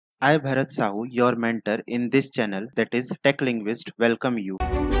I Bharat Sahu, your mentor in this channel that is TechLinguist, welcome you.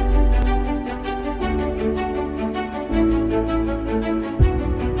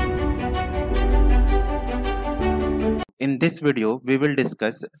 In this video, we will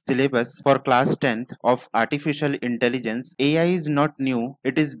discuss syllabus for class 10th of Artificial Intelligence. AI is not new,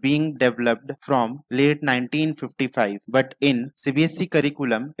 it is being developed from late 1955, but in CBSE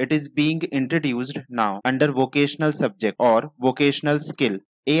curriculum, it is being introduced now under vocational subject or vocational skill.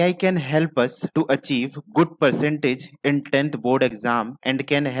 AI can help us to achieve good percentage in 10th board exam and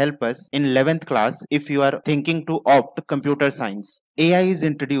can help us in 11th class if you are thinking to opt computer science. AI is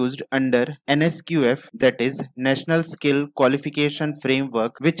introduced under NSQF, that is National Skill Qualification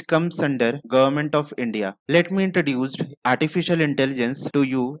Framework, which comes under Government of India. Let me introduce artificial intelligence to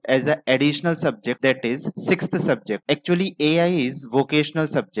you as an additional subject, that is sixth subject. Actually AI is vocational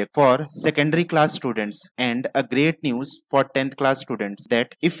subject for secondary class students, and a great news for 10th class students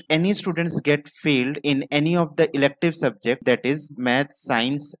that if any students get failed in any of the elective subject, that is math,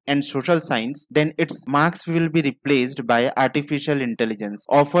 science and social science, then its marks will be replaced by artificial intelligence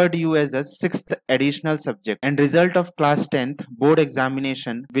offered you as a sixth additional subject, and result of class 10th board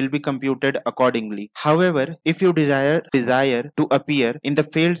examination will be computed accordingly. However, if you desire to appear in the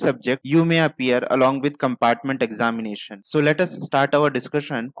failed subject, you may appear along with compartment examination. So let us start our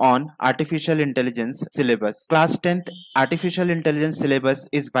discussion on artificial intelligence syllabus. Class 10th artificial intelligence syllabus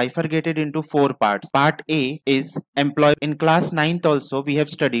is bifurcated into four parts. Part A is employ. In class 9th also we have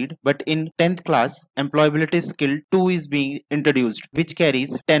studied, but in 10th class employability skill 2 is being introduced, which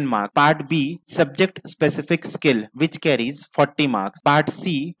carries 10 marks. Part B, subject specific skill, which carries 40 marks. Part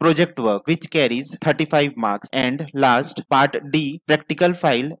C, project work, which carries 35 marks. And last, part D, practical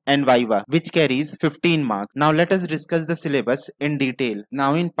file and viva, which carries 15 marks. Now let us discuss the syllabus in detail.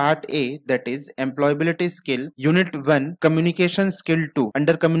 Now in part A, that is employability skill, unit 1, communication skill 2.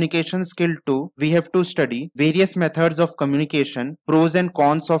 Under communication skill 2, we have to study various methods of communication, pros and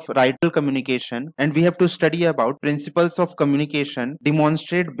cons of written communication, and we have to study about principles of communication,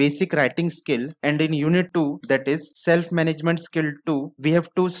 demonstrate basic writing skill. And in unit 2, that is self-management skill 2, we have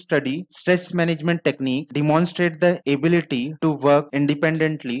to study stress management technique, demonstrate the ability to work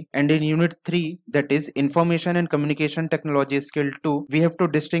independently. And in unit 3, that is information and communication technology skill 2, we have to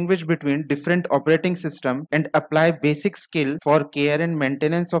distinguish between different operating system and apply basic skill for care and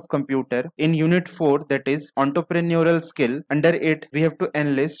maintenance of computer. In unit 4, that is entrepreneurial skill, under it we have to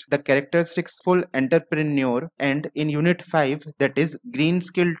enlist the characteristics full entrepreneur. And in unit 5, that is green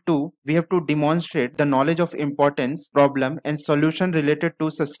skill 2, we have to demonstrate the knowledge of importance, problem and solution related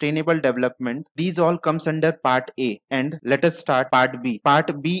to sustainable development. These all comes under part A. And let us start part B.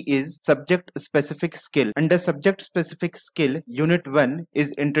 Part B is subject specific skill. Under subject specific skill, unit 1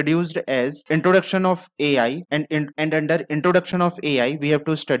 is introduced as introduction of AI, and under introduction of AI we have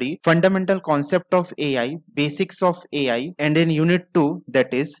to study fundamental concept of AI, basics of AI. And in unit 2,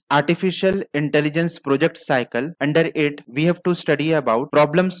 that is artificial intelligence project cycle, under it we have to study about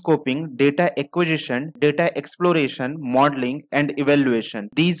problem scoping, data acquisition, data exploration, modeling and evaluation.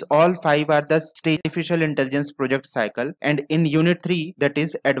 These all five are the stage artificial intelligence project cycle. And in unit 3, that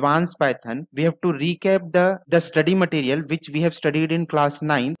is advanced Python, we have to recap the study material which we have studied in class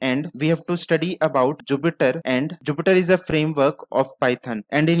 9, and we have to study about Jupyter, and Jupyter is a framework of Python.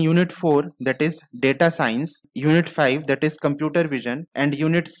 And in unit 4, that is data science, unit 5, that is computer vision, and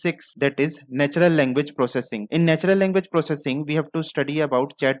unit 6, that is natural language processing. In natural language processing, we have to study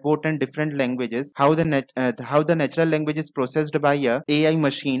about chatbot and different languages, how the natural language is processed by a AI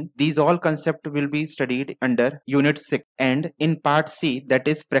machine. These all concepts will be studied under unit 6. And in part C, that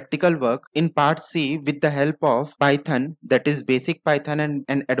is practical work, in part C, with the help of Python, that is basic Python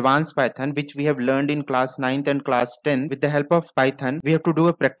and advanced Python, which we have learned in class 9th and class 10, with the help of Python we have to do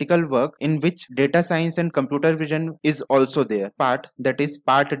a practical work in which data science and computer vision is also there. Part, that is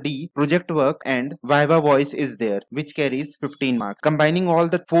part D, project work and viva voice is there, which carries 15 marks. Combining all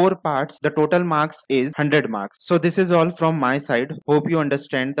the four parts, the total marks is 100 marks. So this is all from my side. Hope you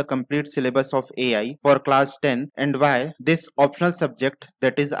understand the complete syllabus of AI for class 10 and why this optional subject,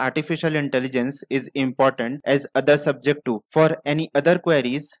 that is artificial intelligence, is important as other subject too. For any other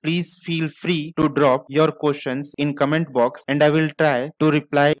queries, please feel free to drop your questions in comment box and I will try to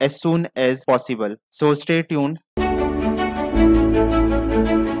reply as soon as possible. So stay tuned.